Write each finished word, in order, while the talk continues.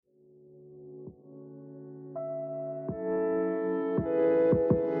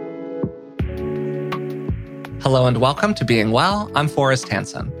Hello and welcome to Being Well. I'm Forrest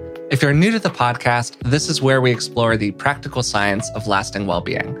Hansen. If you're new to the podcast, this is where we explore the practical science of lasting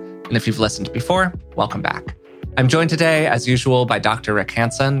well-being. And if you've listened before, welcome back. I'm joined today, as usual, by Dr. Rick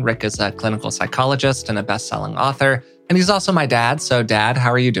Hansen. Rick is a clinical psychologist and a best-selling author, and he's also my dad. So, Dad,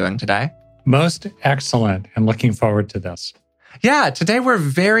 how are you doing today? Most excellent. I'm looking forward to this. Yeah, today we're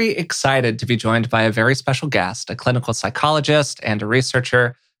very excited to be joined by a very special guest, a clinical psychologist and a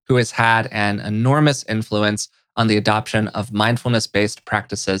researcher who has had an enormous influence on the adoption of mindfulness-based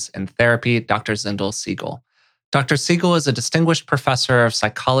practices in therapy, Dr. Zindel Segal. Dr. Segal is a distinguished professor of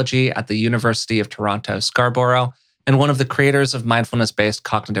psychology at the University of Toronto, Scarborough, and one of the creators of mindfulness-based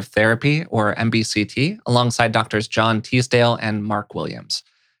cognitive therapy, or MBCT, alongside Drs. John Teasdale and Mark Williams.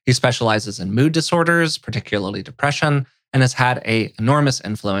 He specializes in mood disorders, particularly depression, and has had an enormous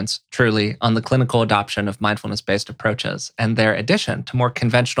influence, truly, on the clinical adoption of mindfulness-based approaches and their addition to more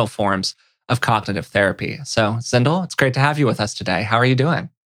conventional forms of cognitive therapy. So, Zindel, it's great to have you with us today. How are you doing?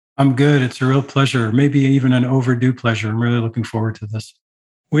 I'm good. It's a real pleasure, maybe even an overdue pleasure. I'm really looking forward to this.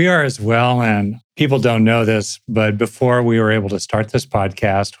 We are as well, and people don't know this, but before we were able to start this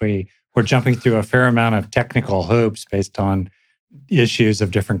podcast, we were jumping through a fair amount of technical hoops based on issues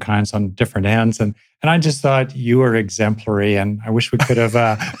of different kinds on different ends. And I just thought you were exemplary, and I wish we could have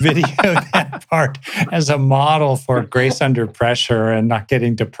videoed that part as a model for grace under pressure and not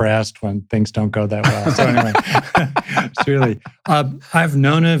getting depressed when things don't go that well. So anyway, it's really, I've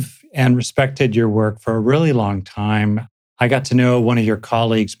known of and respected your work for a really long time. I got to know one of your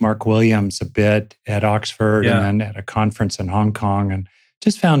colleagues, Mark Williams, a bit at Oxford and then at a conference in Hong Kong, and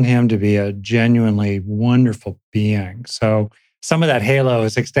just found him to be a genuinely wonderful being. So some of that halo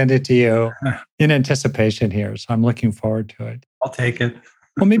is extended to you in anticipation here. So I'm looking forward to it. I'll take it.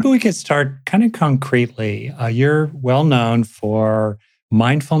 Well, maybe we could start kind of concretely. You're well known for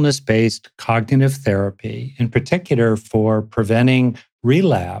mindfulness-based cognitive therapy, in particular for preventing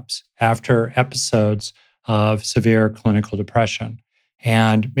relapse after episodes of severe clinical depression.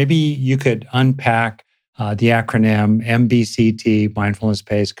 And maybe you could unpack the acronym MBCT,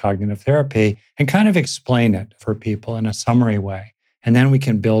 Mindfulness-Based Cognitive Therapy, and kind of explain it for people in a summary way. And then we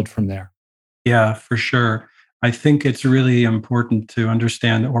can build from there. Yeah, for sure. I think it's really important to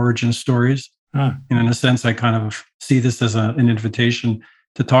understand the origin stories. And in a sense, I kind of see this as an invitation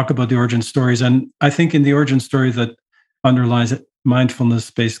to talk about the origin stories. And I think in the origin story that underlies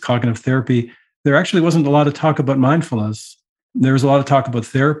mindfulness-based cognitive therapy, there actually wasn't a lot of talk about mindfulness. There was a lot of talk about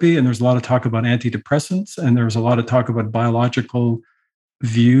therapy, and there's a lot of talk about antidepressants, and there was a lot of talk about biological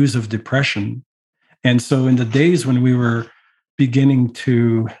views of depression. And so in the days when we were beginning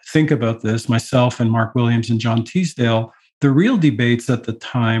to think about this, myself and Mark Williams and John Teasdale, the real debates at the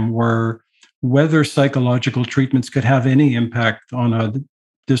time were whether psychological treatments could have any impact on a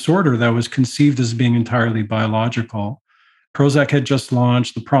disorder that was conceived as being entirely biological. Prozac had just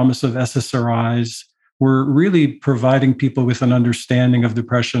launched, the promise of SSRIs were really providing people with an understanding of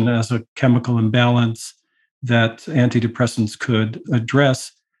depression as a chemical imbalance that antidepressants could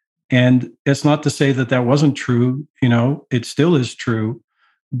address. And it's not to say that that wasn't true, it still is true,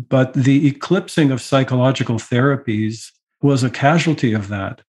 but the eclipsing of psychological therapies was a casualty of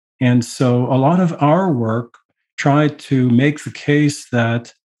that. And so a lot of our work tried to make the case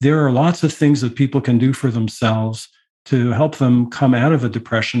that there are lots of things that people can do for themselves to help them come out of a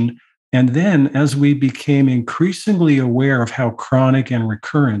depression. And then as we became increasingly aware of how chronic and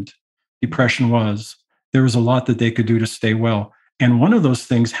recurrent depression was, there was a lot that they could do to stay well. And one of those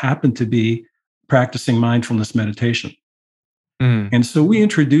things happened to be practicing mindfulness meditation. And so we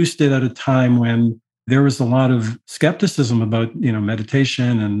introduced it at a time when there was a lot of skepticism about,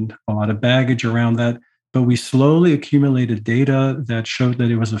 meditation and a lot of baggage around that. But we slowly accumulated data that showed that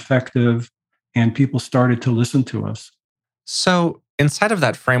it was effective, and people started to listen to us. So inside of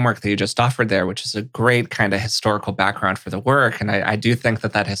that framework that you just offered there, which is a great kind of historical background for the work, and I do think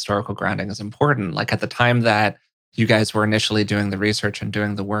that historical grounding is important. Like at the time that you guys were initially doing the research and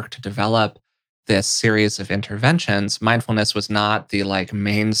doing the work to develop this series of interventions, mindfulness was not the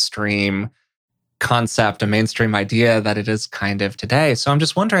mainstream concept, a mainstream idea that it is kind of today. So I'm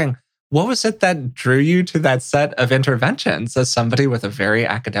just wondering, what was it that drew you to that set of interventions as somebody with a very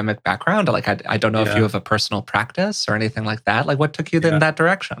academic background? I don't know if you have a personal practice or anything like that. What took you in that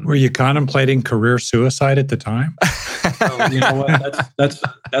direction? Were you contemplating career suicide at the time? Oh, you know what?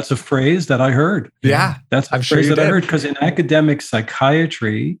 That's a phrase that I heard. Yeah, that's a phrase that I heard, because in academic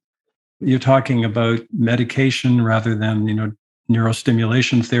psychiatry, you're talking about medication rather than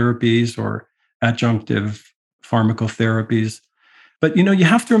neurostimulation therapies or adjunctive pharmacotherapies. But, you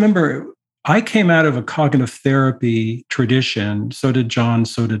have to remember, I came out of a cognitive therapy tradition. So did John,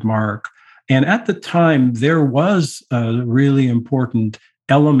 so did Mark. And at the time, there was a really important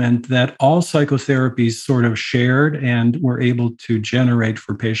element that all psychotherapies sort of shared and were able to generate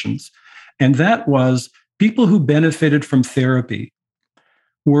for patients. And that was people who benefited from therapy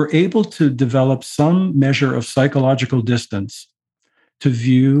were able to develop some measure of psychological distance to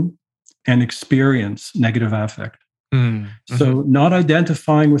view and experience negative affect. Mm-hmm. So, not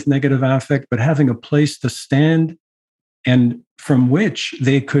identifying with negative affect, but having a place to stand and from which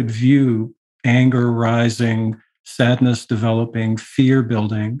they could view anger rising, sadness developing, fear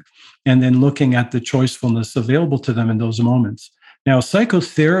building, and then looking at the choicefulness available to them in those moments. Now,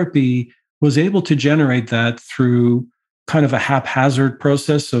 psychotherapy was able to generate that through kind of a haphazard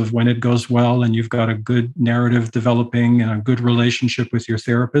process of when it goes well and you've got a good narrative developing and a good relationship with your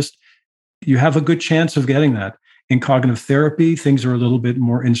therapist, you have a good chance of getting that. In cognitive therapy, things are a little bit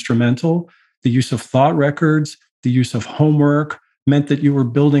more instrumental. The use of thought records, the use of homework meant that you were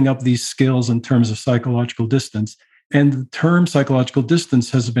building up these skills in terms of psychological distance. And the term psychological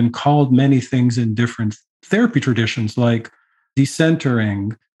distance has been called many things in different therapy traditions, like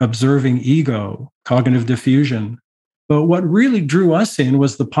decentering, observing ego, cognitive diffusion. But what really drew us in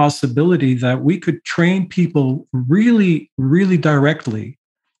was the possibility that we could train people really, really directly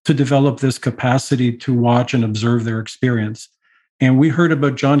to develop this capacity to watch and observe their experience. And we heard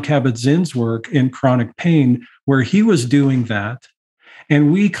about Jon Kabat-Zinn's work in chronic pain, where he was doing that.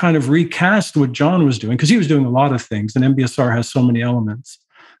 And we kind of recast what Jon was doing, because he was doing a lot of things, and MBSR has so many elements.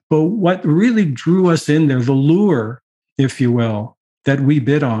 But what really drew us in there, the lure, if you will, that we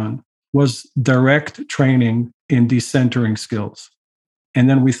bid on, was direct training in decentering skills. And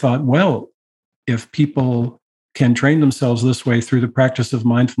then we thought, well, if people can train themselves this way through the practice of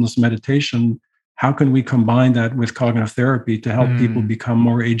mindfulness meditation, how can we combine that with cognitive therapy to help people become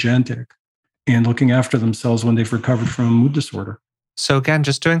more agentic and looking after themselves when they've recovered from a mood disorder? So again,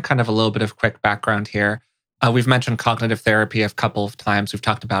 just doing kind of a little bit of quick background here. We've mentioned cognitive therapy a couple of times. We've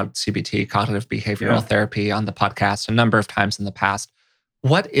talked about CBT, cognitive behavioral therapy, on the podcast a number of times in the past.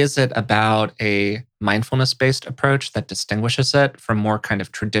 What is it about a mindfulness-based approach that distinguishes it from more kind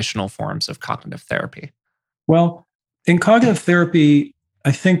of traditional forms of cognitive therapy? Well, in cognitive therapy,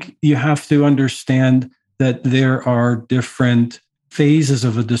 I think you have to understand that there are different phases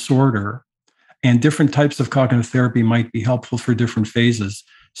of a disorder, and different types of cognitive therapy might be helpful for different phases.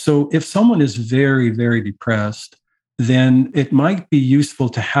 So if someone is very, very depressed, then it might be useful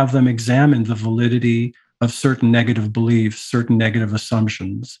to have them examine the validity of certain negative beliefs, certain negative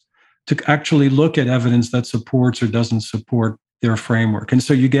assumptions, to actually look at evidence that supports or doesn't support their framework. And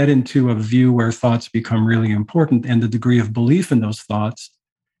so you get into a view where thoughts become really important, and the degree of belief in those thoughts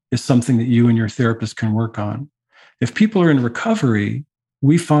is something that you and your therapist can work on. If people are in recovery,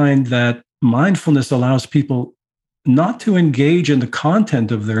 we find that mindfulness allows people not to engage in the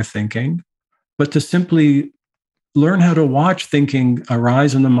content of their thinking, but to simply learn how to watch thinking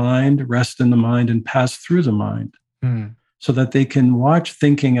arise in the mind, rest in the mind, and pass through the mind, so that they can watch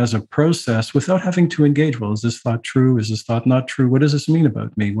thinking as a process without having to engage. Well, is this thought true? Is this thought not true? What does this mean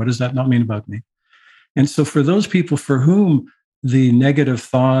about me? What does that not mean about me? And so for those people for whom the negative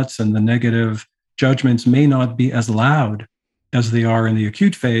thoughts and the negative judgments may not be as loud as they are in the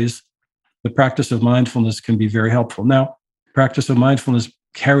acute phase, the practice of mindfulness can be very helpful. Now, practice of mindfulness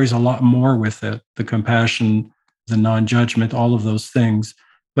carries a lot more with it, the compassion, the non-judgment, all of those things.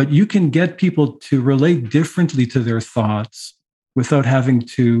 But you can get people to relate differently to their thoughts without having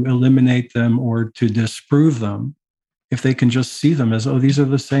to eliminate them or to disprove them, if they can just see them as, oh, these are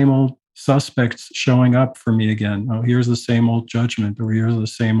the same old suspects showing up for me again. Oh, here's the same old judgment, or here's the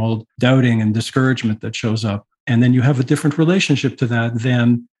same old doubting and discouragement that shows up. And then you have a different relationship to that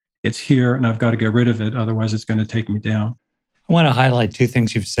than it's here and I've got to get rid of it, otherwise it's going to take me down. I want to highlight two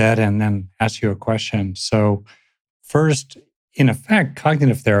things you've said and then ask you a question. So first, in effect,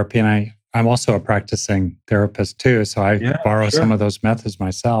 cognitive therapy, and I'm also a practicing therapist too, so I borrow some of those methods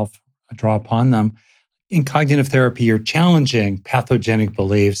myself. I draw upon them. In cognitive therapy, you're challenging pathogenic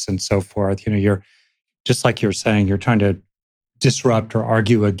beliefs and so forth. You're just like you're saying, you're trying to disrupt or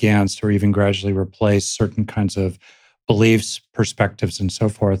argue against or even gradually replace certain kinds of beliefs, perspectives, and so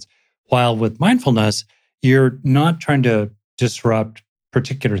forth. While with mindfulness, you're not trying to disrupt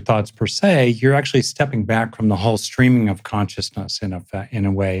particular thoughts per se. You're actually stepping back from the whole streaming of consciousness in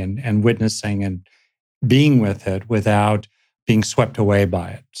a way and witnessing and being with it without being swept away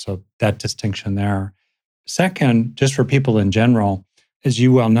by it. So that distinction there. Second, just for people in general, as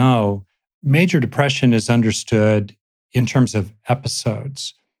you well know, major depression is understood in terms of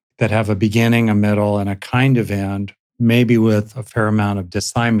episodes that have a beginning, a middle, and a kind of end, maybe with a fair amount of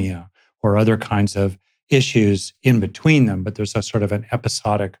dysthymia or other kinds of issues in between them, but there's a sort of an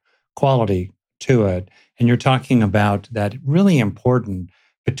episodic quality to it. And you're talking about that really important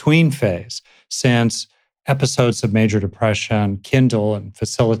between phase, since episodes of major depression kindle and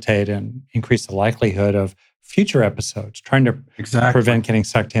facilitate and increase the likelihood of future episodes, trying to prevent getting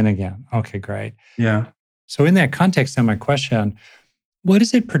sucked in again. Okay, great. Yeah. So in that context, then my question, what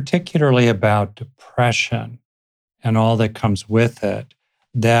is it particularly about depression and all that comes with it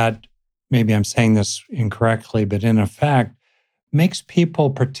that, maybe I'm saying this incorrectly, but in effect, makes people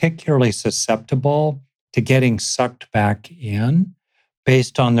particularly susceptible to getting sucked back in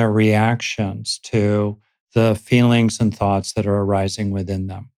based on their reactions to the feelings and thoughts that are arising within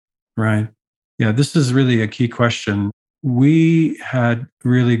them? Right. Yeah, this is really a key question. We had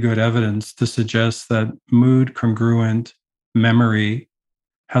really good evidence to suggest that mood congruent memory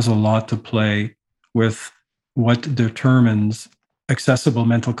has a lot to play with what determines accessible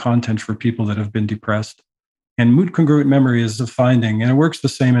mental content for people that have been depressed. And mood congruent memory is a finding, and it works the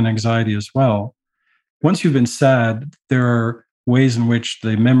same in anxiety as well. Once you've been sad, there are ways in which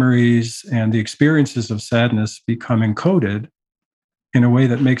the memories and the experiences of sadness become encoded in a way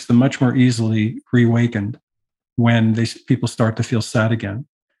that makes them much more easily reawakened when people start to feel sad again.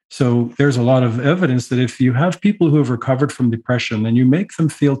 So there's a lot of evidence that if you have people who have recovered from depression and you make them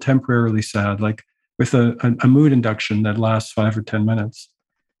feel temporarily sad, like with a mood induction that lasts 5 or 10 minutes,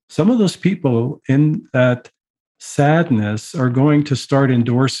 some of those people in that sadness are going to start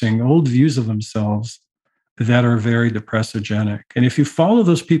endorsing old views of themselves that are very depressogenic. And if you follow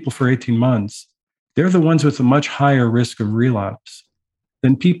those people for 18 months, they're the ones with a much higher risk of relapse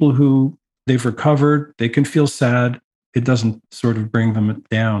than people who they've recovered, they can feel sad, it doesn't sort of bring them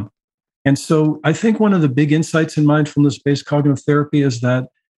down. And so I think one of the big insights in mindfulness-based cognitive therapy is that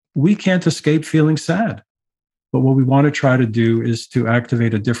we can't escape feeling sad. But what we want to try to do is to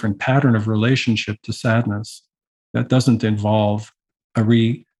activate a different pattern of relationship to sadness that doesn't involve a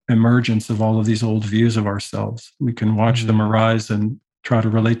re-emergence of all of these old views of ourselves. We can watch them arise and try to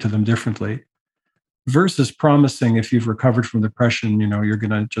relate to them differently. Versus promising if you've recovered from depression, you're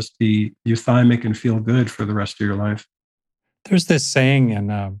going to just be euthymic and feel good for the rest of your life. There's this saying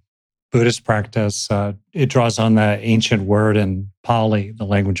in Buddhist practice, it draws on the ancient word in Pali, the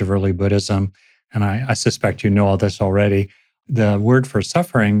language of early Buddhism. And I suspect you know all this already. The word for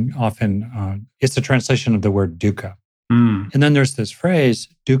suffering often, it's a translation of the word dukkha. And then there's this phrase,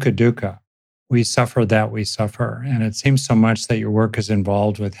 dukkha dukkha. We suffer that we suffer. And it seems so much that your work is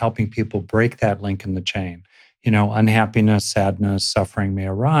involved with helping people break that link in the chain. Unhappiness, sadness, suffering may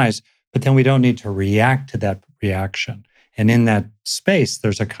arise, but then we don't need to react to that reaction. And in that space,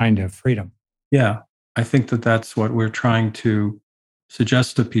 there's a kind of freedom. Yeah, I think that that's what we're trying to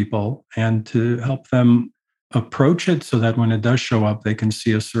suggest to people and to help them approach it so that when it does show up, they can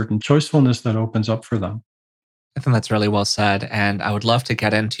see a certain choicefulness that opens up for them. I think that's really well said. And I would love to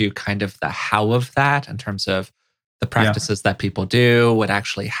get into kind of the how of that in terms of the practices that people do, what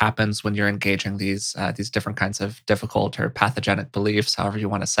actually happens when you're engaging these different kinds of difficult or pathogenic beliefs, however you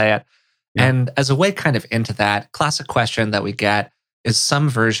want to say it. Yeah. And as a way kind of into that, classic question that we get is some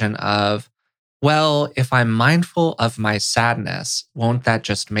version of, well, if I'm mindful of my sadness, won't that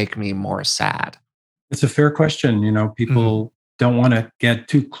just make me more sad? It's a fair question. People don't want to get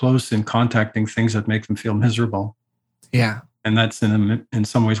too close in contacting things that make them feel miserable. Yeah. And that's in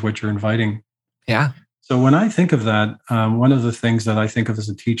some ways what you're inviting. Yeah. So when I think of that, one of the things that I think of as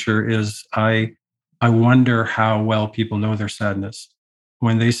a teacher is I wonder how well people know their sadness.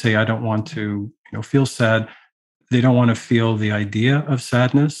 When they say, I don't want to feel sad, they don't want to feel the idea of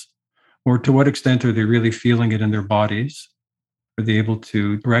sadness, or to what extent are they really feeling it in their bodies? Are they able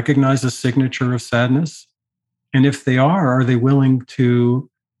to recognize the signature of sadness? And if they are they willing to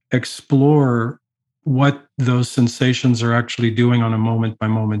explore what those sensations are actually doing on a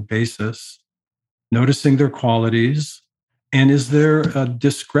moment-by-moment basis, noticing their qualities? And is there a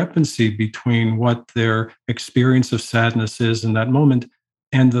discrepancy between what their experience of sadness is in that moment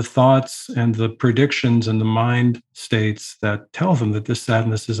and the thoughts and the predictions and the mind states that tell them that this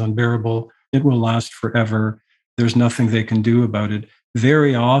sadness is unbearable, it will last forever, there's nothing they can do about it?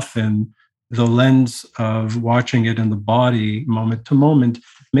 Very often, the lens of watching it in the body moment to moment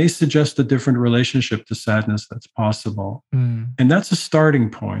may suggest a different relationship to sadness that's possible. And that's a starting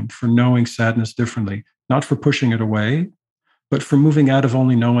point for knowing sadness differently, not for pushing it away, but for moving out of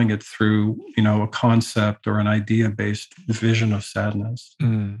only knowing it through, a concept or an idea-based vision of sadness.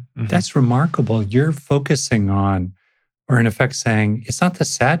 Mm-hmm. That's remarkable. You're focusing on, or in effect saying, it's not the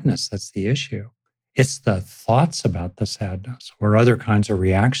sadness that's the issue. It's the thoughts about the sadness or other kinds of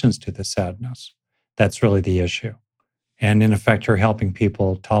reactions to the sadness. That's really the issue. And in effect, you're helping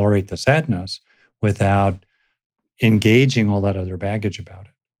people tolerate the sadness without engaging all that other baggage about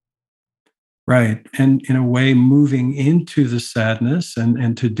it. Right. And in a way, moving into the sadness,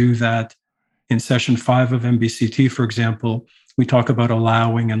 and to do that in session 5 of MBCT, for example, we talk about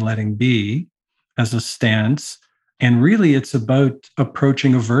allowing and letting be as a stance. And really, it's about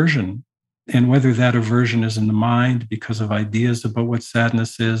approaching aversion, and whether that aversion is in the mind because of ideas about what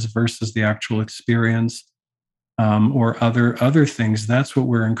sadness is versus the actual experience, or other things. That's what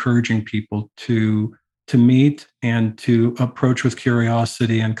we're encouraging people to meet and to approach with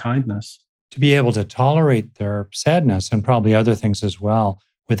curiosity and kindness. To be able to tolerate their sadness and probably other things as well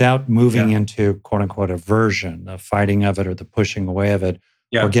without moving into quote unquote aversion, the fighting of it or the pushing away of it,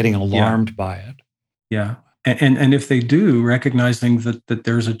 or getting alarmed by it. Yeah. And if they do, recognizing that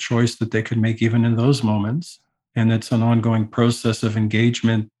there's a choice that they could make even in those moments, and it's an ongoing process of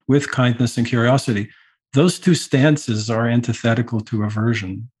engagement with kindness and curiosity. Those two stances are antithetical to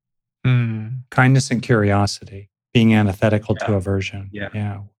aversion. Kindness and curiosity being antithetical to aversion.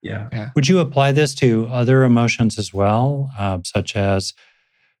 Yeah. Would you apply this to other emotions as well, such as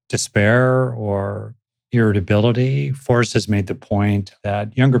despair or irritability? Forrest has made the point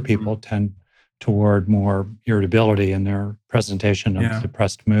that younger people tend toward more irritability in their presentation of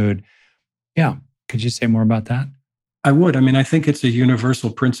depressed mood. Yeah. Could you say more about that? I would. I mean, I think it's a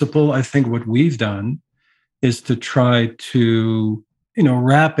universal principle. I think what we've done is to try to,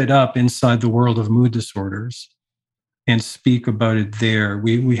 wrap it up inside the world of mood disorders and speak about it there.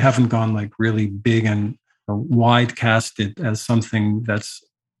 We haven't gone like really big and wide cast it as something that's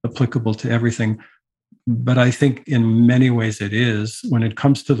applicable to everything. But I think in many ways it is. When it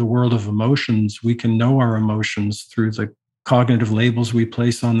comes to the world of emotions, we can know our emotions through the cognitive labels we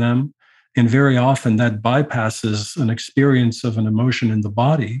place on them. And very often that bypasses an experience of an emotion in the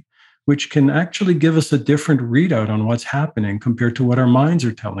body, which can actually give us a different readout on what's happening compared to what our minds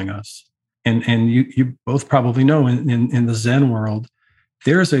are telling us. And you both probably know in the Zen world,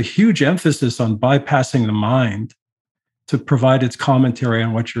 there's a huge emphasis on bypassing the mind to provide its commentary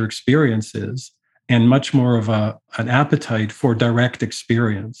on what your experience is, and much more of an appetite for direct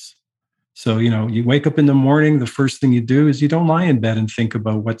experience. So, you wake up in the morning, the first thing you do is you don't lie in bed and think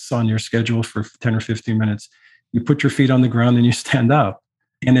about what's on your schedule for 10 or 15 minutes. You put your feet on the ground and you stand up.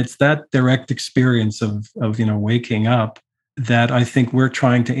 And it's that direct experience of waking up that I think we're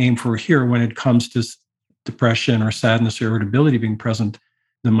trying to aim for here when it comes to depression or sadness or irritability being present.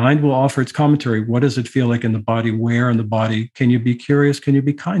 The mind will offer its commentary. What does it feel like in the body? Where in the body? Can you be curious? Can you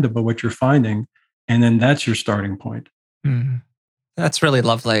be kind about what you're finding? And then that's your starting point. That's really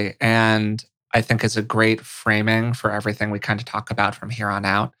lovely. And I think is a great framing for everything we kind of talk about from here on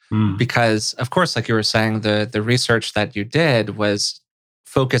out. Because, of course, like you were saying, the research that you did was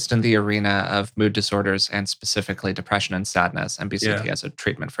focused in the arena of mood disorders and specifically depression and sadness, MBCT as a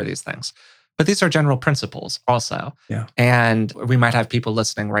treatment for these things. But these are general principles also. Yeah. And we might have people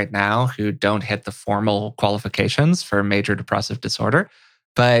listening right now who don't hit the formal qualifications for major depressive disorder,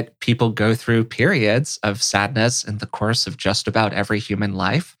 but people go through periods of sadness in the course of just about every human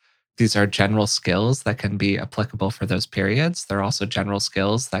life. These are general skills that can be applicable for those periods. They're also general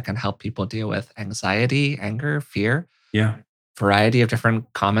skills that can help people deal with anxiety, anger, fear. Yeah. Variety of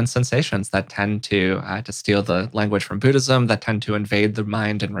different common sensations that tend to steal the language from Buddhism, that tend to invade the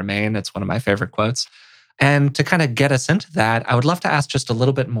mind and remain. It's one of my favorite quotes. And to kind of get us into that, I would love to ask just a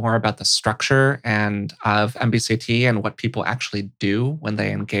little bit more about the structure and of MBCT and what people actually do when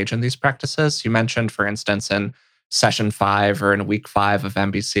they engage in these practices. You mentioned, for instance, in session 5 or in week 5 of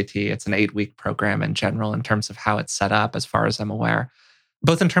MBCT, it's an 8-week program in general in terms of how it's set up, as far as I'm aware,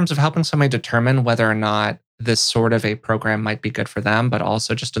 both in terms of helping somebody determine whether or not this sort of a program might be good for them, but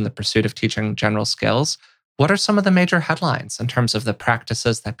also just in the pursuit of teaching general skills. What are some of the major headlines in terms of the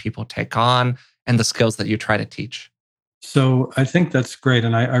practices that people take on and the skills that you try to teach? So I think that's great.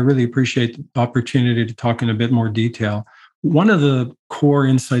 And I really appreciate the opportunity to talk in a bit more detail. One of the core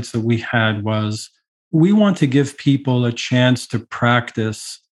insights that we had was we want to give people a chance to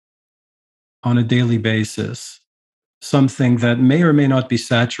practice on a daily basis something that may or may not be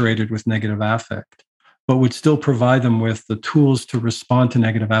saturated with negative affect, but would still provide them with the tools to respond to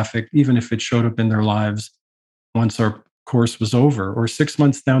negative affect, even if it showed up in their lives once our course was over or 6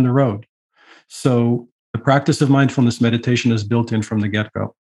 months down the road. So the practice of mindfulness meditation is built in from the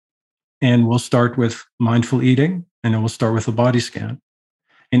get-go. And we'll start with mindful eating, and then we'll start with a body scan.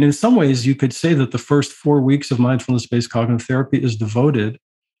 And in some ways, you could say that the first 4 weeks of mindfulness-based cognitive therapy is devoted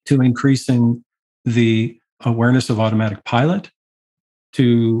to increasing the awareness of automatic pilot,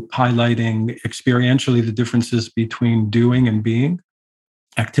 to highlighting experientially the differences between doing and being,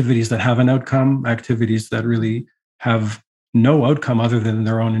 activities that have an outcome, activities that really have no outcome other than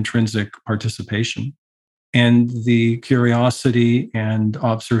their own intrinsic participation, and the curiosity and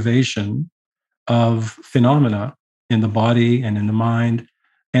observation of phenomena in the body and in the mind,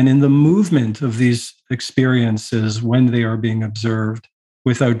 and in the movement of these experiences when they are being observed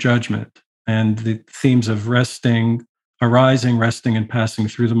without judgment. And the themes of resting, arising, resting, and passing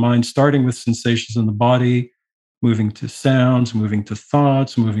through the mind, starting with sensations in the body, moving to sounds, moving to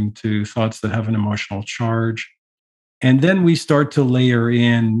thoughts, moving to thoughts that have an emotional charge. And then we start to layer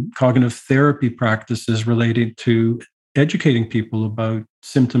in cognitive therapy practices related to educating people about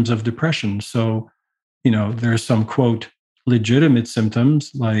symptoms of depression. So, there's some, quote, legitimate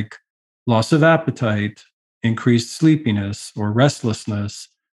symptoms like loss of appetite, increased sleepiness, or restlessness.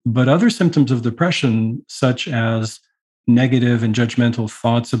 But other symptoms of depression, such as negative and judgmental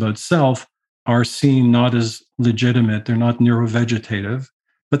thoughts about self, are seen not as legitimate. They're not neurovegetative,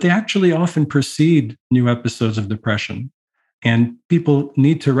 but they actually often precede new episodes of depression. And people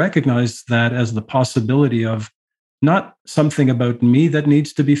need to recognize that as the possibility of not something about me that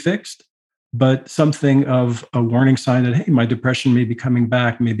needs to be fixed, but something of a warning sign that, hey, my depression may be coming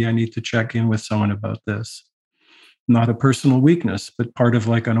back. Maybe I need to check in with someone about this. Not a personal weakness, but part of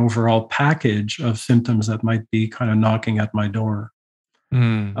like an overall package of symptoms that might be kind of knocking at my door.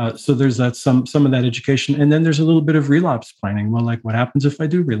 So there's that some of that education. And then there's a little bit of relapse planning. Well, like, what happens if I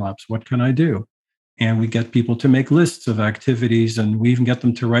do relapse? What can I do? And we get people to make lists of activities, and we even get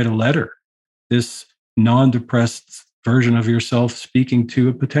them to write a letter. This non-depressed version of yourself speaking to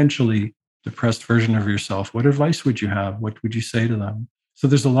a potentially depressed version of yourself. What advice would you have? What would you say to them? So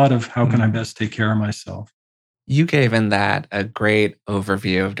there's a lot of how can I best take care of myself? You gave in that a great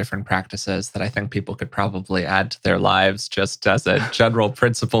overview of different practices that I think people could probably add to their lives just as a general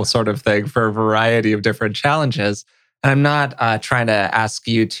principle sort of thing for a variety of different challenges. And I'm not trying to ask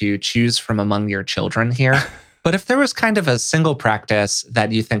you to choose from among your children here, but if there was kind of a single practice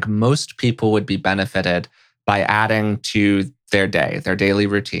that you think most people would be benefited by adding to their day, their daily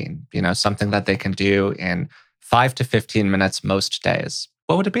routine, something that they can do in 5 to 15 minutes most days,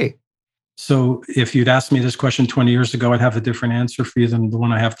 what would it be? So if you'd asked me this question 20 years ago, I'd have a different answer for you than the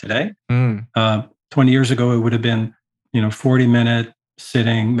one I have today. 20 years ago, it would have been, 40-minute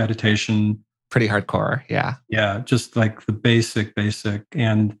sitting meditation. Pretty hardcore. Yeah. Yeah. Just like the basic.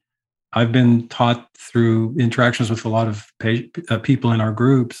 And I've been taught through interactions with a lot of people in our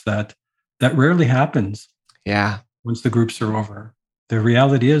groups that rarely happens. Yeah. Once the groups are over, the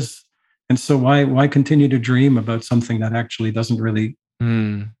reality is. And so why continue to dream about something that actually doesn't really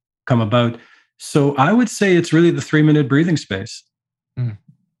come about? So I would say it's really the 3-minute breathing space,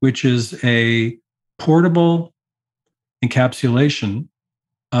 which is a portable encapsulation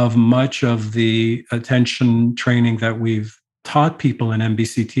of much of the attention training that we've taught people in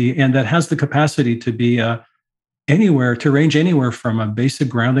MBCT, and that has the capacity to be range anywhere from a basic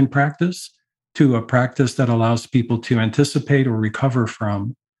grounding practice to a practice that allows people to anticipate or recover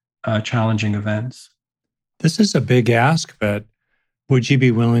from challenging events. This is a big ask, but would you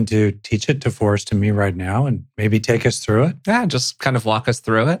be willing to teach it to Forrest and me right now and maybe take us through it? Yeah, just kind of walk us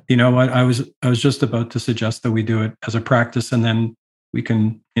through it. You know what? I was just about to suggest that we do it as a practice, and then we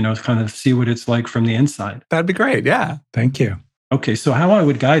can, kind of see what it's like from the inside. That'd be great. Yeah. Thank you. Okay. So how I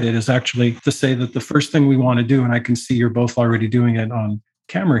would guide it is actually to say that the first thing we want to do, and I can see you're both already doing it on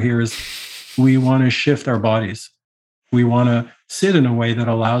camera here, is we want to shift our bodies. We want to sit in a way that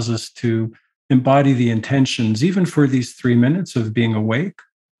allows us to embody the intentions, even for these 3 minutes of being awake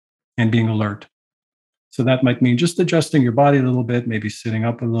and being alert. So that might mean just adjusting your body a little bit, maybe sitting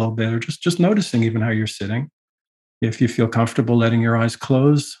up a little bit, or just noticing even how you're sitting. If you feel comfortable letting your eyes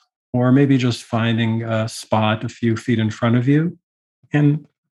close, or maybe just finding a spot a few feet in front of you and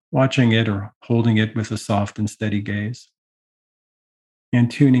watching it or holding it with a soft and steady gaze.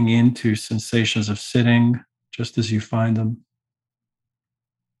 And tuning into sensations of sitting just as you find them.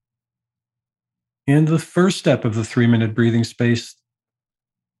 And the first step of the 3-minute breathing space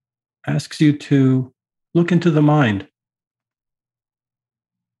asks you to look into the mind.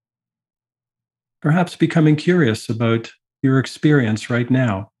 Perhaps becoming curious about your experience right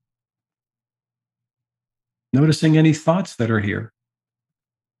now. Noticing any thoughts that are here.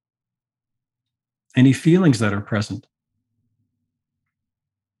 Any feelings that are present.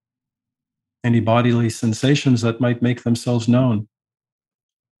 Any bodily sensations that might make themselves known.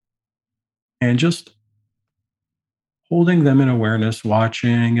 And just holding them in awareness,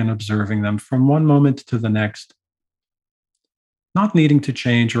 watching and observing them from one moment to the next, not needing to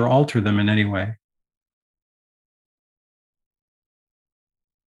change or alter them in any way.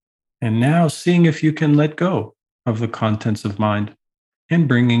 And now seeing if you can let go of the contents of mind and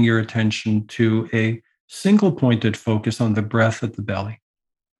bringing your attention to a single pointed focus on the breath at the belly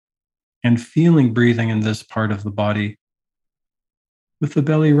and feeling breathing in this part of the body with the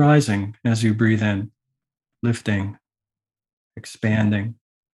belly rising as you breathe in, lifting, expanding,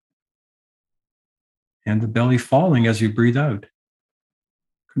 and the belly falling as you breathe out,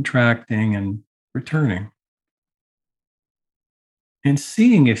 contracting and returning. And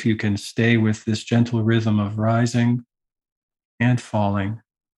seeing if you can stay with this gentle rhythm of rising and falling,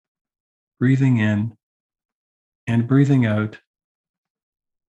 breathing in and breathing out,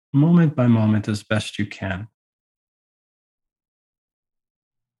 moment by moment as best you can.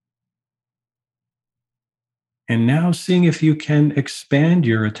 And now seeing if you can expand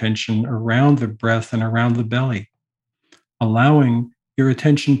your attention around the breath and around the belly, allowing your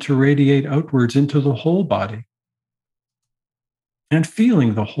attention to radiate outwards into the whole body and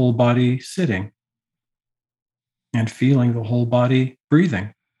feeling the whole body sitting and feeling the whole body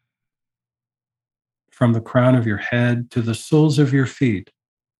breathing from the crown of your head to the soles of your feet.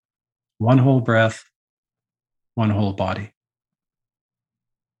 One whole breath, one whole body.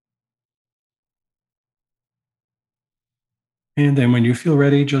 And then when you feel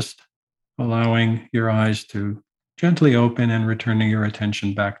ready, just allowing your eyes to gently open and returning your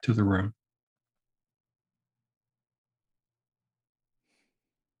attention back to the room.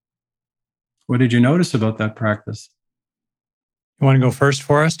 What did you notice about that practice? You want to go first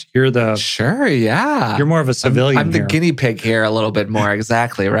for us? Sure, yeah. You're more of a civilian. I'm the guinea pig here a little bit more,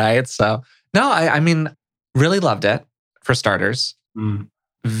 exactly, right? So, no, I mean, really loved it, for starters.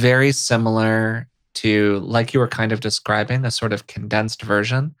 Very similar to, like you were kind of describing, a sort of condensed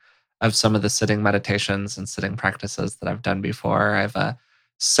version of some of the sitting meditations and sitting practices that I've done before. I have a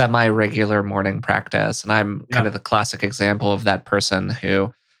semi-regular morning practice, and I'm kind of the classic example of that person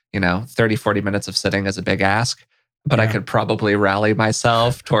who, 30, 40 minutes of sitting is a big ask, but I could probably rally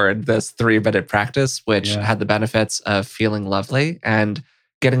myself toward this 3-minute practice, which had the benefits of feeling lovely and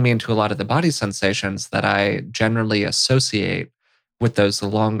getting me into a lot of the body sensations that I generally associate with those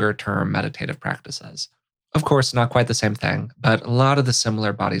longer term meditative practices. Of course, not quite the same thing, but a lot of the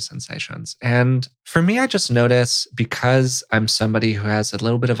similar body sensations. And for me, I just notice, because I'm somebody who has a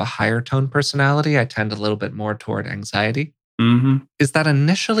little bit of a higher tone personality, I tend a little bit more toward anxiety. Is that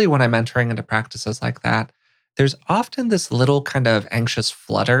initially when I'm entering into practices like that, there's often this little kind of anxious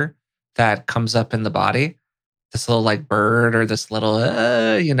flutter that comes up in the body, this little like bird or this little,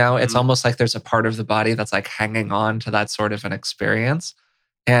 it's almost like there's a part of the body that's like hanging on to that sort of an experience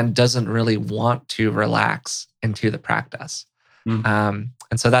and doesn't really want to relax into the practice. And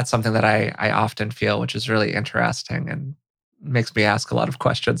so that's something that I often feel, which is really interesting and makes me ask a lot of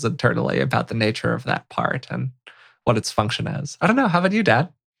questions internally about the nature of that part and what its function is. I don't know. How about you, Dad?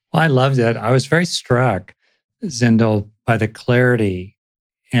 Well, I loved it. I was very struck, Zindel, by the clarity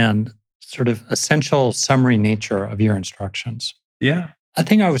and sort of essential summary nature of your instructions. Yeah. A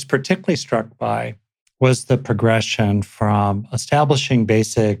thing I was particularly struck by was the progression from establishing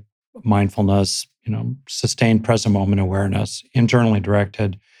basic mindfulness, sustained present moment awareness, internally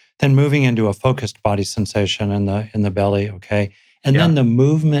directed, then moving into a focused body sensation in the belly, okay? And then the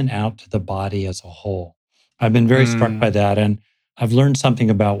movement out to the body as a whole. I've been very struck by that. And I've learned something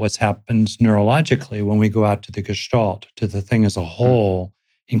about what's happened neurologically when we go out to the gestalt, to the thing as a whole,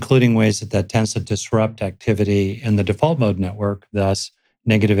 including ways that tends to disrupt activity in the default mode network, thus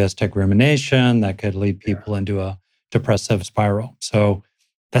negativistic rumination that could lead people into a depressive spiral. So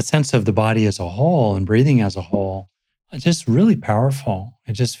that sense of the body as a whole and breathing as a whole, it's just really powerful.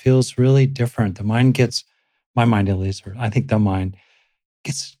 It just feels really different. The mind gets, my mind at least, or I think the mind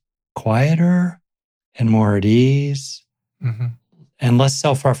gets quieter and more at ease and less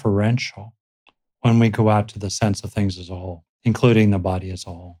self-referential when we go out to the sense of things as a whole, including the body as a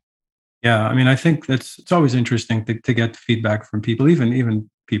whole. Yeah, I mean, I think it's always interesting to get feedback from people, even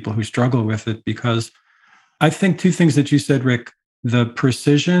people who struggle with it, because I think two things that you said, Rick, the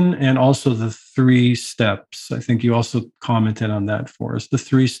precision and also the 3 steps. I think you also commented on that for us. The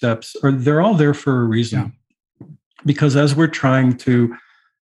 3 steps, they're all there for a reason. Yeah. Because as we're trying to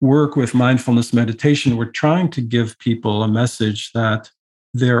work with mindfulness meditation, we're trying to give people a message that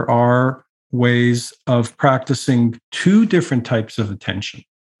there are ways of practicing 2 different types of attention.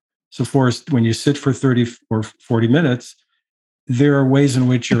 So when you sit for 30 or 40 minutes, there are ways in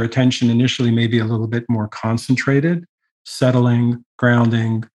which your attention initially may be a little bit more concentrated, settling,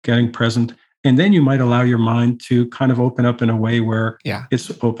 grounding, getting present. And then you might allow your mind to kind of open up in a way where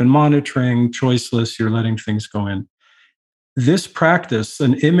it's open monitoring, choiceless, you're letting things go in. This practice,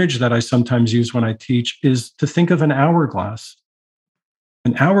 an image that I sometimes use when I teach, is to think of an hourglass.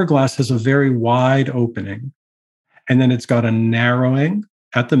 An hourglass has a very wide opening, and then it's got a narrowing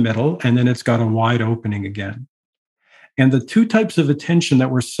at the middle, and then it's got a wide opening again. And the 2 types of attention that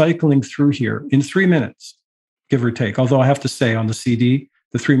we're cycling through here in 3 minutes, give or take. Although I have to say on the CD,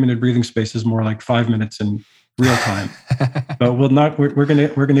 the 3-minute breathing space is more like 5 minutes in real time. But we're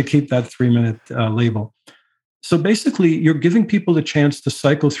going to keep that 3-minute label. So basically, you're giving people the chance to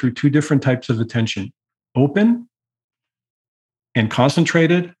cycle through 2 different types of attention: open and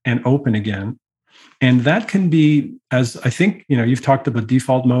concentrated, and open again. And that can be, as I think, you've talked about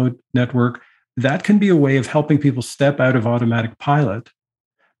default mode network, that can be a way of helping people step out of automatic pilot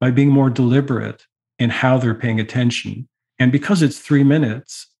by being more deliberate in how they're paying attention. And because it's 3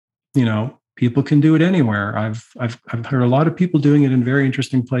 minutes, people can do it anywhere. I've heard a lot of people doing it in very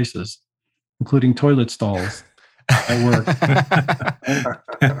interesting places, including toilet stalls at work.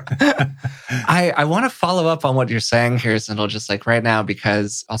 I want to follow up on what you're saying here, Zindel, just like right now,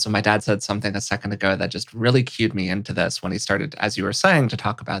 because also my dad said something a second ago that just really cued me into this when he started, as you were saying, to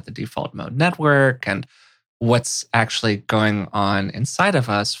talk about the default mode network and what's actually going on inside of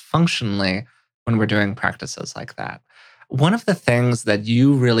us functionally when we're doing practices like that. One of the things that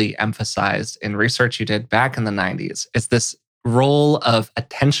you really emphasized in research you did back in the 90s is this role of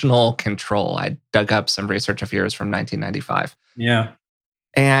attentional control. I dug up some research of yours from 1995. Yeah.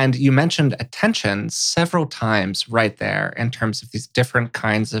 And you mentioned attention several times right there in terms of these different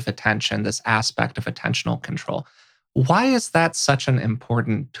kinds of attention, this aspect of attentional control. Why is that such an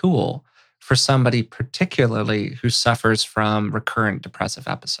important tool for somebody particularly who suffers from recurrent depressive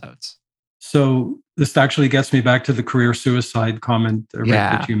episodes? So this actually gets me back to the career suicide comment, Rick,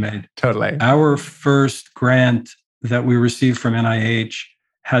 that you made. Totally. Our first grant that we received from NIH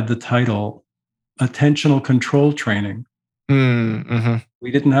had the title Attentional Control Training. Mm-hmm.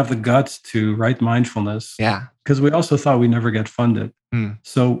 We didn't have the guts to write mindfulness. Yeah. Because we also thought we'd never get funded. Mm.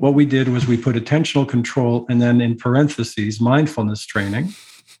 So what we did was we put attentional control and then in parentheses, mindfulness training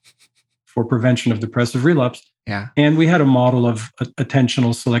for prevention of depressive relapse. Yeah. And we had a model of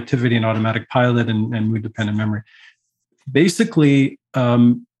attentional selectivity and automatic pilot and mood-dependent memory. Basically,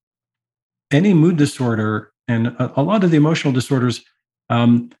 any mood disorder and a lot of the emotional disorders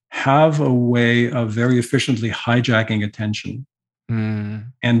have a way of very efficiently hijacking attention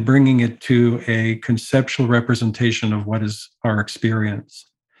and bringing it to a conceptual representation of what is our experience.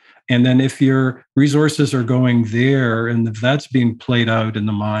 And then if your resources are going there and if that's being played out in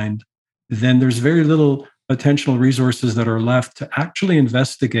the mind, then there's very little attentional resources that are left to actually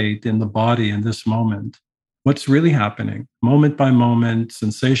investigate in the body in this moment what's really happening, moment by moment,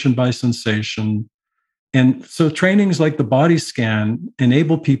 sensation by sensation. And so trainings like the body scan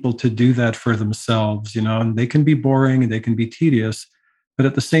enable people to do that for themselves, and they can be boring and they can be tedious, but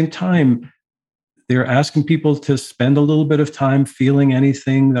at the same time, they're asking people to spend a little bit of time feeling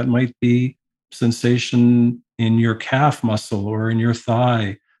anything that might be sensation in your calf muscle or in your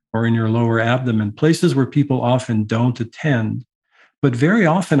thigh or in your lower abdomen, places where people often don't attend, but very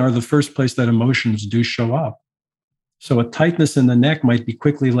often are the first place that emotions do show up. So a tightness in the neck might be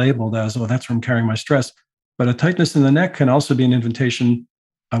quickly labeled as, oh, that's where I'm carrying my stress. But a tightness in the neck can also be an invitation.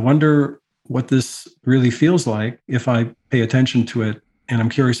 I wonder what this really feels like if I pay attention to it and I'm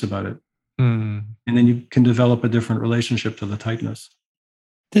curious about it. And then you can develop a different relationship to the tightness.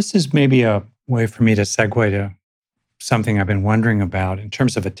 This is maybe a way for me to segue to something I've been wondering about in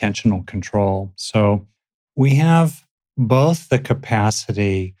terms of attentional control. So we have both the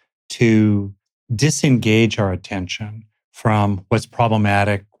capacity to disengage our attention from what's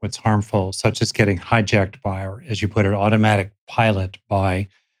problematic, what's harmful, such as getting hijacked by, or as you put it, automatic pilot by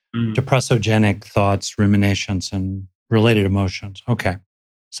depressogenic thoughts, ruminations, and related emotions. Okay.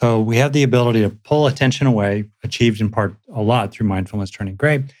 So we have the ability to pull attention away, achieved in part a lot through mindfulness training.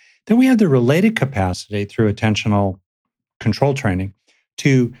 Great. Then we have the related capacity through attentional control training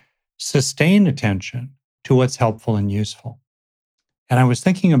to sustain attention to what's helpful and useful. And I was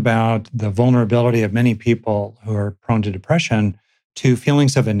thinking about the vulnerability of many people who are prone to depression to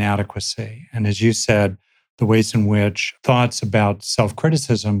feelings of inadequacy. And as you said, the ways in which thoughts about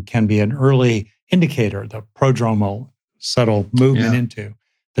self-criticism can be an early indicator, the prodromal subtle movement into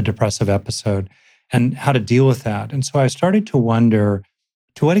the depressive episode, and how to deal with that. And so I started to wonder,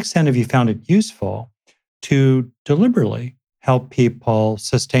 to what extent have you found it useful to deliberately help people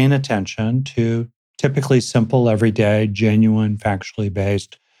sustain attention to typically simple, everyday, genuine, factually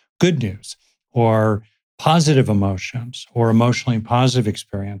based good news or positive emotions or emotionally positive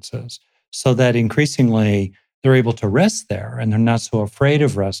experiences, so that increasingly they're able to rest there and they're not so afraid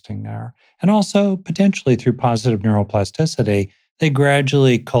of resting there. And also potentially through positive neuroplasticity, they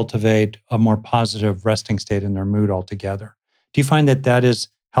gradually cultivate a more positive resting state in their mood altogether. Do you find that that is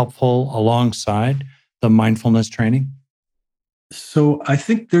helpful alongside the mindfulness training? So I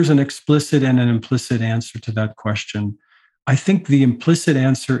think there's an explicit and an implicit answer to that question. I think the implicit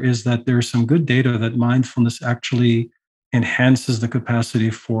answer is that there's some good data that mindfulness actually enhances the capacity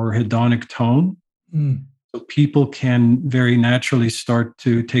for hedonic tone. So people can very naturally start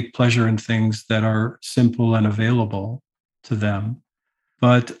to take pleasure in things that are simple and available to them.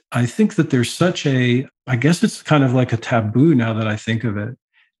 But I think that there's I guess it's kind of like a taboo now that I think of it,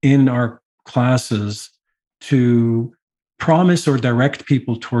 in our classes to promise or direct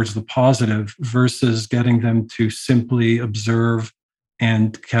people towards the positive versus getting them to simply observe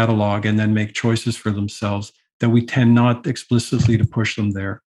and catalog and then make choices for themselves, that we tend not explicitly to push them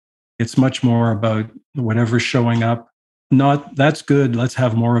there. It's much more about whatever's showing up. Not, that's good, let's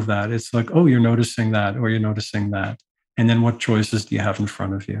have more of that. It's like, oh, you're noticing that, or you're noticing that. And then what choices do you have in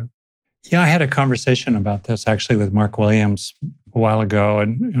front of you? Yeah, I had a conversation about this actually with Mark Williams a while ago,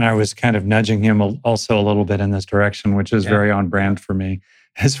 and I was kind of nudging him also a little bit in this direction, which is very on brand for me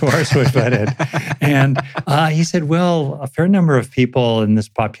as far as we've it. And he said, well, a fair number of people in this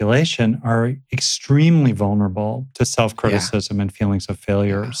population are extremely vulnerable to self-criticism and feelings of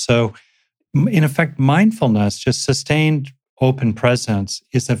failure. So in effect, mindfulness, just sustained open presence,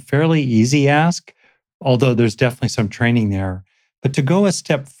 is a fairly easy ask, although there's definitely some training there. But to go a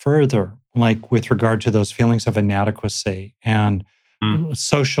step further, like with regard to those feelings of inadequacy and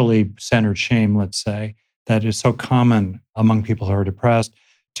socially centered shame, let's say, that is so common among people who are depressed,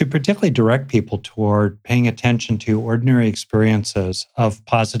 to particularly direct people toward paying attention to ordinary experiences of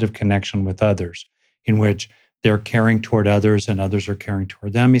positive connection with others, in which they're caring toward others and others are caring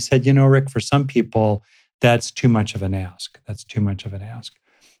toward them. He said, Rick, for some people, that's too much of an ask. That's too much of an ask.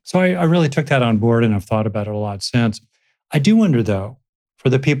 So I really took that on board and have thought about it a lot since. I do wonder, though, for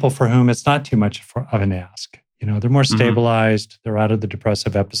the people for whom it's not too much of an ask. They're more stabilized. They're out of the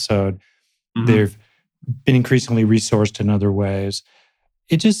depressive episode. They've been increasingly resourced in other ways.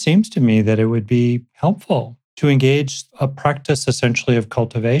 It just seems to me that it would be helpful to engage a practice essentially of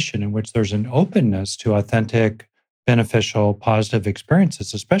cultivation in which there's an openness to authentic, beneficial, positive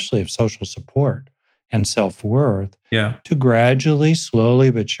experiences, especially of social support and self-worth, to gradually,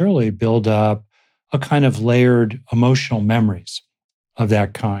 slowly, but surely build up a kind of layered emotional memories of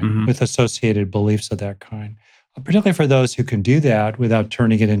that kind with associated beliefs of that kind, particularly for those who can do that without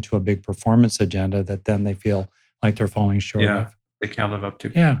turning it into a big performance agenda that then they feel like they're falling short of. They can't live up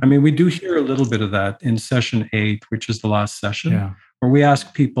to. Yeah. I mean, we do hear a little bit of that in session 8, which is the last session, where we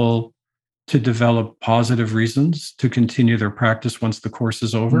ask people to develop positive reasons to continue their practice once the course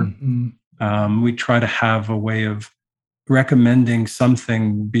is over. We try to have a way of recommending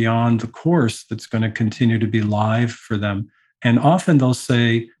something beyond the course that's going to continue to be live for them. And often they'll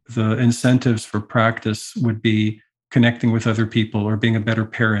say the incentives for practice would be connecting with other people, or being a better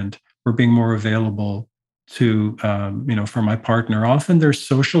parent, or being more available to, for my partner. Often there's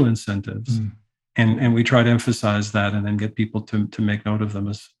social incentives. And we try to emphasize that and then get people to make note of them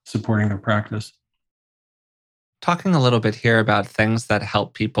as supporting their practice. Talking a little bit here about things that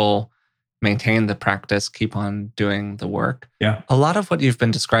help people maintain the practice, keep on doing the work. Yeah. A lot of what you've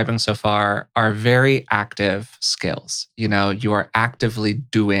been describing so far are very active skills. You are actively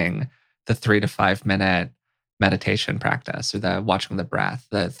doing the 3 to 5 minute meditation practice, or the watching the breath,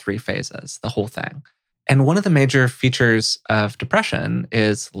 the 3 phases, the whole thing. And one of the major features of depression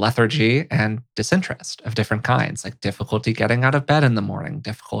is lethargy and disinterest of different kinds, like difficulty getting out of bed in the morning,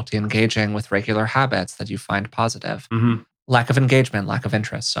 difficulty engaging with regular habits that you find positive, lack of engagement, lack of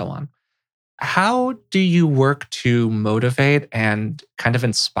interest, so on. How do you work to motivate and kind of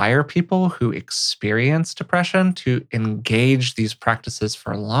inspire people who experience depression to engage these practices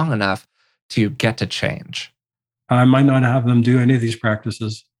for long enough to get to change? I might not have them do any of these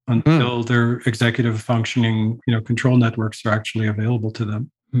practices until their executive functioning, control networks are actually available to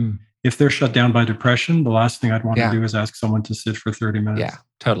them. If they're shut down by depression, the last thing I'd want to do is ask someone to sit for 30 minutes. Yeah,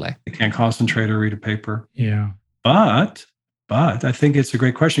 totally. They can't concentrate or read a paper. Yeah. But I think it's a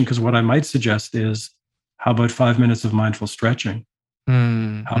great question, because what I might suggest is, how about 5 minutes of mindful stretching?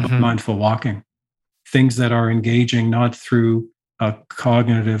 How about mindful walking? Things that are engaging not through a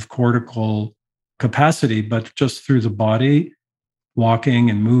cognitive cortical capacity, but just through the body, walking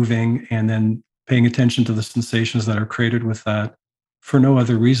and moving, and then paying attention to the sensations that are created with that for no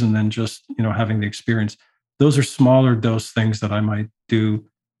other reason than just, having the experience. Those are smaller dose things that I might do.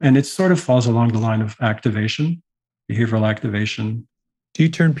 And it sort of falls along the line of activation, behavioral activation. Do you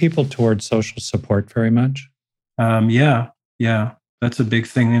turn people towards social support very much? Yeah. That's a big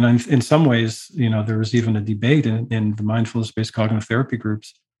thing. And in some ways, there was even a debate in the mindfulness-based cognitive therapy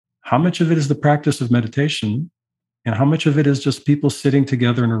groups. How much of it is the practice of meditation, and how much of it is just people sitting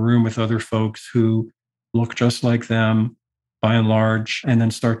together in a room with other folks who look just like them, by and large, and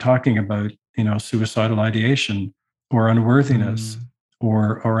then start talking about, suicidal ideation, or unworthiness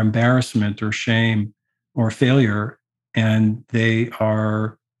or embarrassment or shame or failure. And they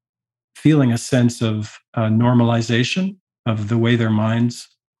are feeling a sense of normalization of the way their minds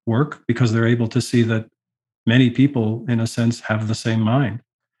work because they're able to see that many people, in a sense, have the same mind.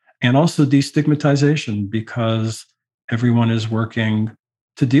 And also destigmatization because everyone is working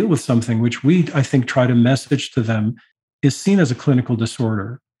to deal with something which we, I think, try to message to them is seen as a clinical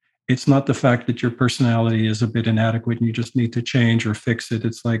disorder. It's not the fact that your personality is a bit inadequate and you just need to change or fix it.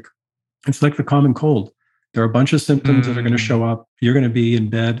 It's like the common cold. There are a bunch of symptoms that are going to show up. You're going to be in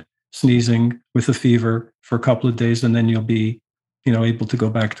bed sneezing with a fever for a couple of days, and then you'll be, able to go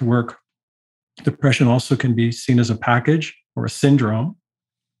back to work. Depression also can be seen as a package or a syndrome.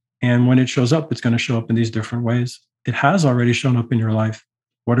 And when it shows up, it's going to show up in these different ways. It has already shown up in your life.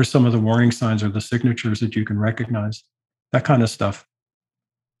 What are some of the warning signs or the signatures that you can recognize? That kind of stuff.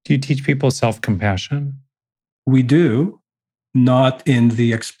 Do you teach people self-compassion? We do, not in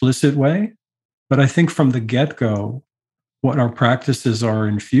the explicit way, but I think from the get-go, what our practices are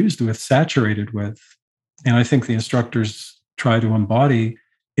infused with, saturated with, and I think the instructors try to embody,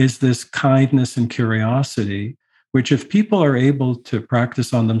 is this kindness and curiosity, which if people are able to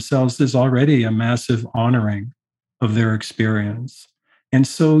practice on themselves is already a massive honoring of their experience. And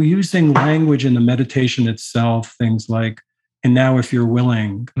so using language in the meditation itself, things like, and now if you're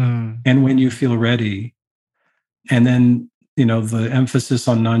willing, and when you feel ready, and then, the emphasis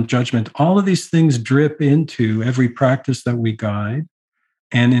on non-judgment, all of these things drip into every practice that we guide.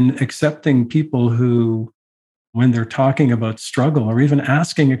 And in accepting people who, when they're talking about struggle or even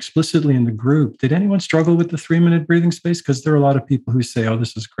asking explicitly in the group, did anyone struggle with the 3-minute breathing space? Because there are a lot of people who say, oh,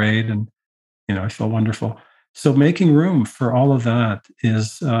 this is great. And, I feel wonderful. So making room for all of that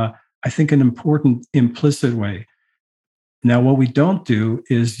is, I think, an important implicit way. Now, what we don't do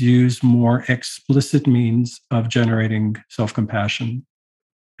is use more explicit means of generating self-compassion.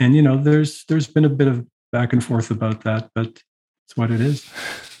 And, there's been a bit of back and forth about that, but it's what it is.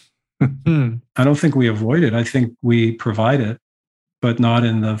 I don't think we avoid it. I think we provide it, but not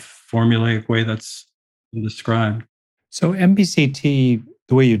in the formulaic way that's described. So MBCT,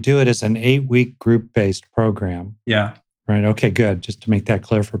 the way you do it is an 8-week group-based program. Yeah. Right. Okay, good. Just to make that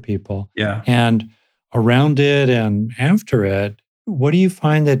clear for people. Yeah. And around it and after it, what do you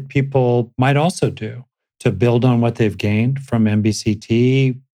find that people might also do to build on what they've gained from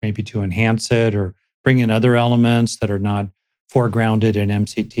MBCT, maybe to enhance it or bring in other elements that are not foregrounded in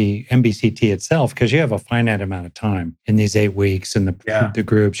MBCT itself? Because you have a finite amount of time in these 8 weeks in the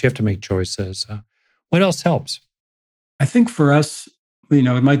groups. You have to make choices. What else helps? I think for us,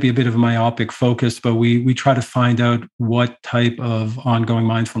 it might be a bit of a myopic focus, but we try to find out what type of ongoing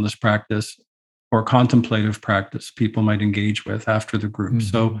mindfulness practice or contemplative practice people might engage with after the group.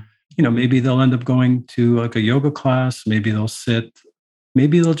 So, maybe they'll end up going to like a yoga class, maybe they'll sit,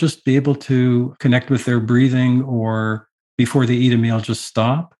 maybe they'll just be able to connect with their breathing, or before they eat a meal, just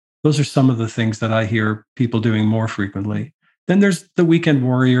stop. Those are some of the things that I hear people doing more frequently. Then there's the weekend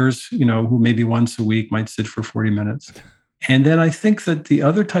warriors, who maybe once a week might sit for 40 minutes. And then I think that the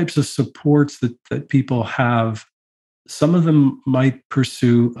other types of supports that people have, some of them might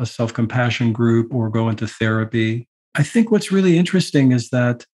pursue a self-compassion group or go into therapy. I think what's really interesting is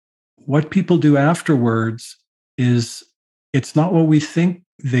that what people do afterwards is it's not what we think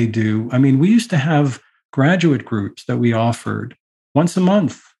they do. I mean, we used to have graduate groups that we offered once a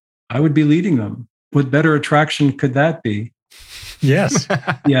month. I would be leading them. What better attraction could that be? Yes.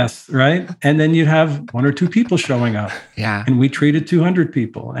 Yes, right? And then you'd have 1 or 2 people showing up. Yeah. And we treated 200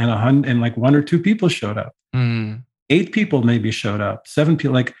 people and like 1 or 2 people showed up. 8 people maybe showed up, 7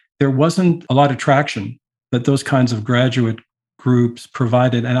 people. Like there wasn't a lot of traction that those kinds of graduate groups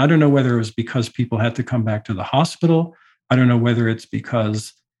provided. And I don't know whether it was because people had to come back to the hospital. I don't know whether it's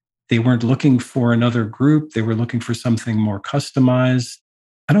because they weren't looking for another group. They were looking for something more customized.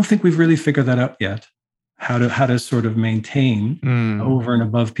 I don't think we've really figured that out yet. How to sort of maintain over and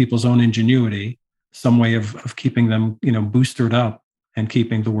above people's own ingenuity, some way of keeping them, boosted up and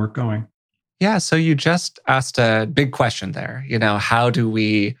keeping the work going. Yeah. So you just asked a big question there. How do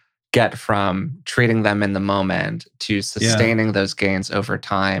we get from treating them in the moment to sustaining those gains over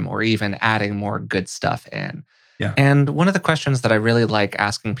time, or even adding more good stuff in? Yeah. And one of the questions that I really like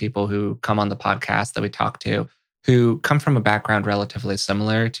asking people who come on the podcast that we talk to, who come from a background relatively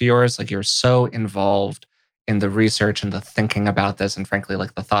similar to yours, like you're so involved in the research and the thinking about this, and frankly,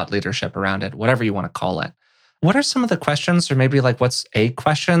 like the thought leadership around it, whatever you want to call it. What are some of the questions, or maybe like what's a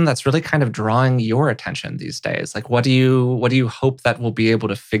question that's really kind of drawing your attention these days? Like what do you hope that we'll be able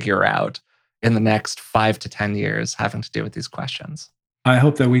to figure out in the next 5 to 10 years having to do with these questions? I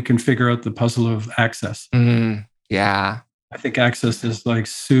hope that we can figure out the puzzle of access. Yeah. I think access is like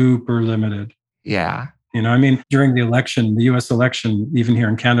super limited. Yeah. I mean, during the election, the US election, even here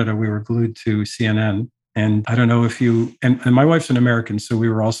in Canada, we were glued to CNN. And I don't know if and my wife's an American, so we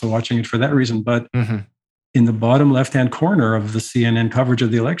were also watching it for that reason. But in the bottom left-hand corner of the CNN coverage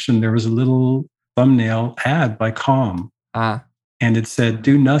of the election, there was a little thumbnail ad by Calm. And it said,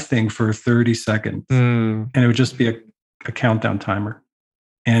 do nothing for 30 seconds. And it would just be a countdown timer.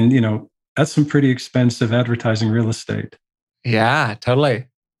 And, that's some pretty expensive advertising real estate. Yeah, totally.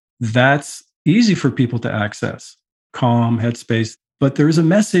 That's easy for people to access. Calm, Headspace. But there is a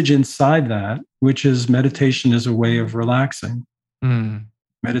message inside that, which is meditation is a way of relaxing.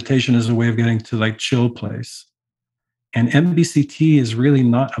 Meditation is a way of getting to like chill place. And MBCT is really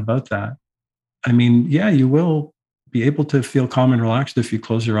not about that. I mean, yeah, you will be able to feel calm and relaxed if you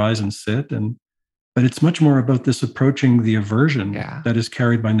close your eyes and sit. But it's much more about this approaching the aversion that is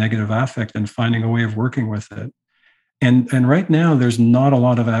carried by negative affect and finding a way of working with it. And right now, there's not a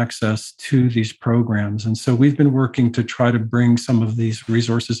lot of access to these programs. And so we've been working to try to bring some of these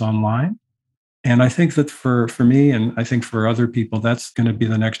resources online. And I think that for me, and I think for other people, that's going to be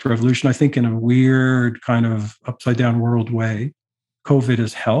the next revolution. I think in a weird kind of upside down world way, COVID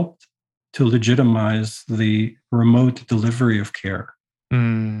has helped to legitimize the remote delivery of care.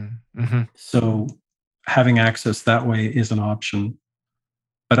 So having access that way is an option.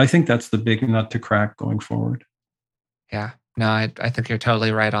 But I think that's the big nut to crack going forward. Yeah, no, I think you're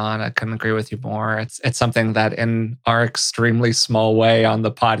totally right on. I couldn't agree with you more. It's something that in our extremely small way on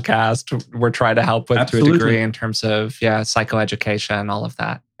the podcast, we're trying to help with to a degree in terms of, psychoeducation, all of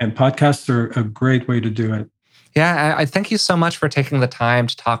that. And podcasts are a great way to do it. Yeah, I thank you so much for taking the time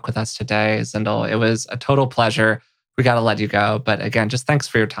to talk with us today, Zindel. It was a total pleasure. We got to let you go. But again, just thanks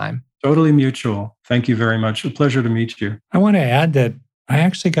for your time. Totally mutual. Thank you very much. A pleasure to meet you. I want to add that I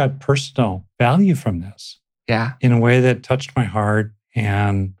actually got personal value from this. Yeah. In a way that touched my heart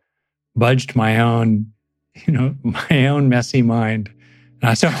and budged my own, my own messy mind.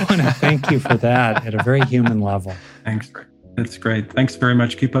 And so I want to thank you for that at a very human level. Thanks. That's great. Thanks very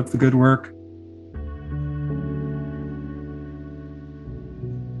much. Keep up the good work.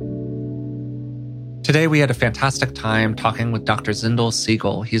 Today, we had a fantastic time talking with Dr. Zindel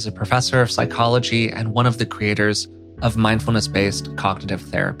Segal. He's a professor of psychology and one of the creators of mindfulness-based cognitive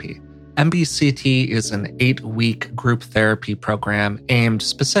therapy. MBCT is an 8-week group therapy program aimed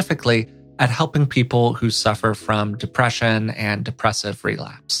specifically at helping people who suffer from depression and depressive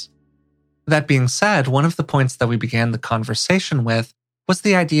relapse. That being said, one of the points that we began the conversation with was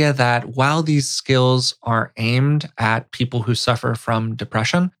the idea that while these skills are aimed at people who suffer from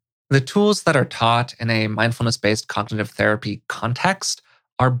depression, the tools that are taught in a mindfulness-based cognitive therapy context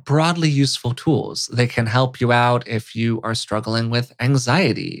are broadly useful tools. They can help you out if you are struggling with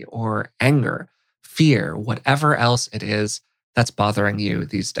anxiety or anger, fear, whatever else it is that's bothering you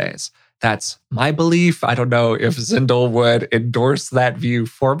these days. That's my belief. I don't know if Zindel would endorse that view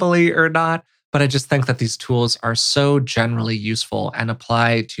formally or not, but I just think that these tools are so generally useful and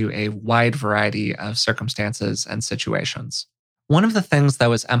apply to a wide variety of circumstances and situations. One of the things that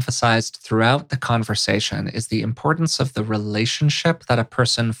was emphasized throughout the conversation is the importance of the relationship that a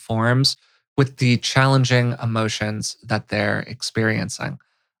person forms with the challenging emotions that they're experiencing.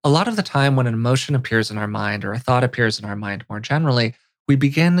 A lot of the time when an emotion appears in our mind or a thought appears in our mind more generally, we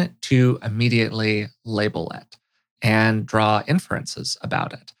begin to immediately label it and draw inferences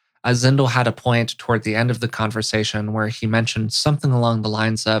about it. Zindel had a point toward the end of the conversation where he mentioned something along the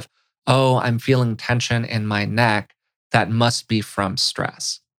lines of, "Oh, I'm feeling tension in my neck. That must be from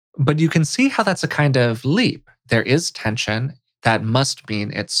stress." But you can see how that's a kind of leap. There is tension. That must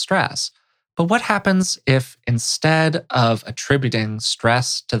mean it's stress. But what happens if instead of attributing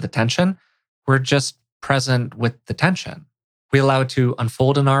stress to the tension, we're just present with the tension? We allow it to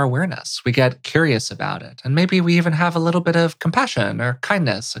unfold in our awareness. We get curious about it. And maybe we even have a little bit of compassion or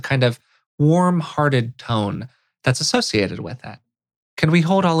kindness, a kind of warm-hearted tone that's associated with it. Can we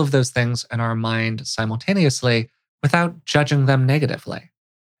hold all of those things in our mind simultaneously without judging them negatively?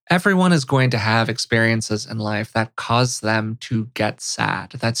 Everyone is going to have experiences in life that cause them to get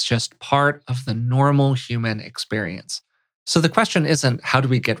sad. That's just part of the normal human experience. So the question isn't how do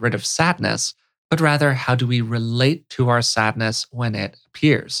we get rid of sadness, but rather how do we relate to our sadness when it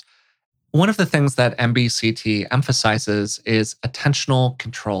appears? One of the things that MBCT emphasizes is attentional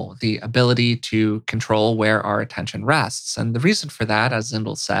control, the ability to control where our attention rests. And the reason for that, as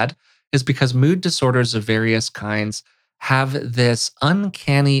Zindel said, is because mood disorders of various kinds have this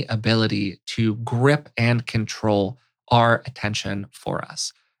uncanny ability to grip and control our attention for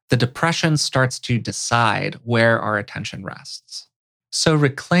us. The depression starts to decide where our attention rests. So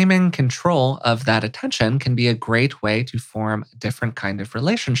reclaiming control of that attention can be a great way to form a different kind of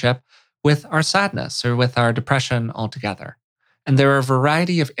relationship with our sadness or with our depression altogether. And there are a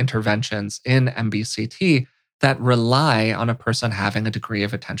variety of interventions in MBCT that rely on a person having a degree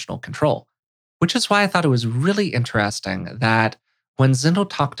of attentional control, which is why I thought it was really interesting that when Zindel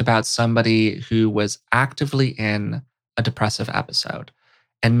talked about somebody who was actively in a depressive episode,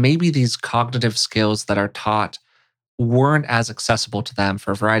 and maybe these cognitive skills that are taught weren't as accessible to them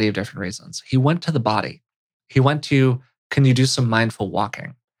for a variety of different reasons. He went to the body. He went to, can you do some mindful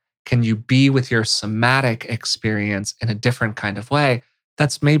walking? Can you be with your somatic experience in a different kind of way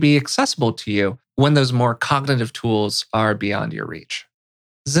that's maybe accessible to you when those more cognitive tools are beyond your reach?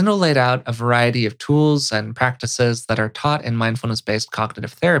 Zindel laid out a variety of tools and practices that are taught in mindfulness-based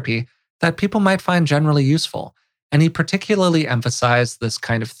cognitive therapy that people might find generally useful. And he particularly emphasized this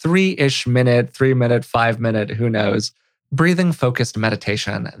kind of 3-ish minute, 3-minute, 5-minute, who knows, breathing-focused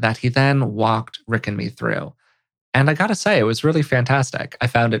meditation that he then walked Rick and me through. And I gotta say, it was really fantastic. I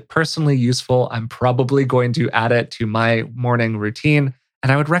found it personally useful. I'm probably going to add it to my morning routine,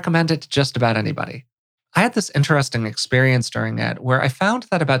 and I would recommend it to just about anybody. I had this interesting experience during it where I found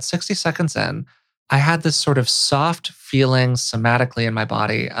that about 60 seconds in, I had this sort of soft feeling somatically in my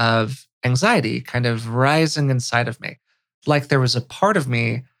body of anxiety kind of rising inside of me. Like there was a part of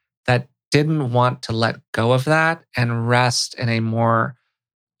me that didn't want to let go of that and rest in a more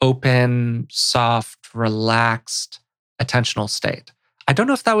open, soft, relaxed, attentional state. I don't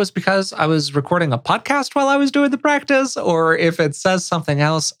know if that was because I was recording a podcast while I was doing the practice, or if it says something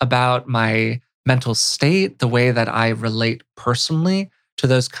else about my mental state, the way that I relate personally to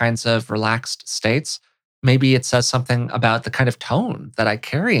those kinds of relaxed states. Maybe it says something about the kind of tone that I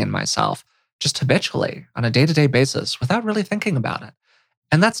carry in myself just habitually on a day-to-day basis without really thinking about it.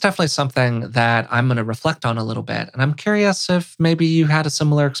 And that's definitely something that I'm going to reflect on a little bit. And I'm curious if maybe you had a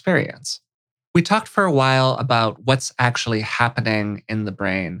similar experience. We talked for a while about what's actually happening in the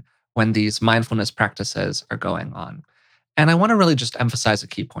brain when these mindfulness practices are going on. And I want to really just emphasize a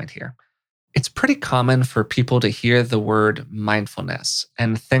key point here. It's pretty common for people to hear the word mindfulness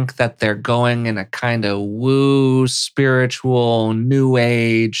and think that they're going in a kind of woo, spiritual, new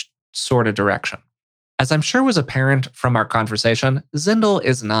age sort of direction. As I'm sure was apparent from our conversation, Zindel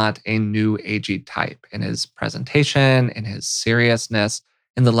is not a new agey type in his presentation, in his seriousness,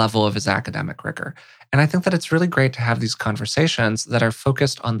 in the level of his academic rigor. And I think that it's really great to have these conversations that are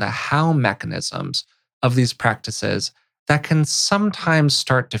focused on the how mechanisms of these practices that can sometimes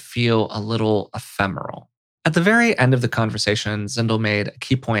start to feel a little ephemeral. At the very end of the conversation, Zindel made a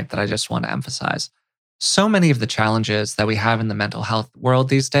key point that I just want to emphasize. So many of the challenges that we have in the mental health world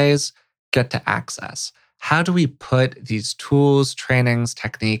these days get to access. How do we put these tools, trainings,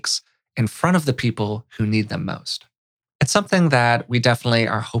 techniques in front of the people who need them most? It's something that we definitely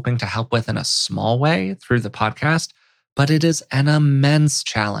are hoping to help with in a small way through the podcast, but it is an immense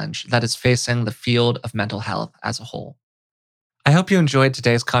challenge that is facing the field of mental health as a whole. I hope you enjoyed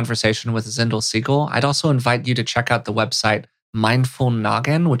today's conversation with Zindel Segal. I'd also invite you to check out the website Mindful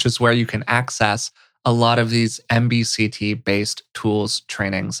Noggin, which is where you can access a lot of these MBCT-based tools,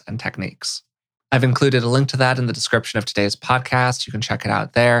 trainings, and techniques. I've included a link to that in the description of today's podcast. You can check it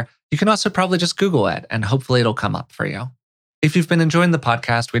out there. You can also probably just Google it, and hopefully it'll come up for you. If you've been enjoying the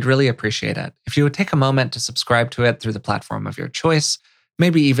podcast, we'd really appreciate it if you would take a moment to subscribe to it through the platform of your choice,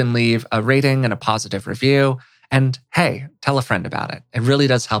 maybe even leave a rating and a positive review. And hey, tell a friend about it. It really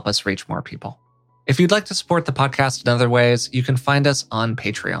does help us reach more people. If you'd like to support the podcast in other ways, you can find us on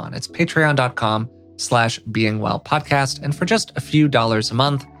Patreon. It's patreon.com/beingwellpodcast. And for just a few dollars a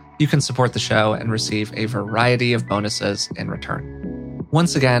month, you can support the show and receive a variety of bonuses in return.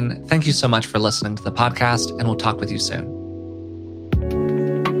 Once again, thank you so much for listening to the podcast, and we'll talk with you soon.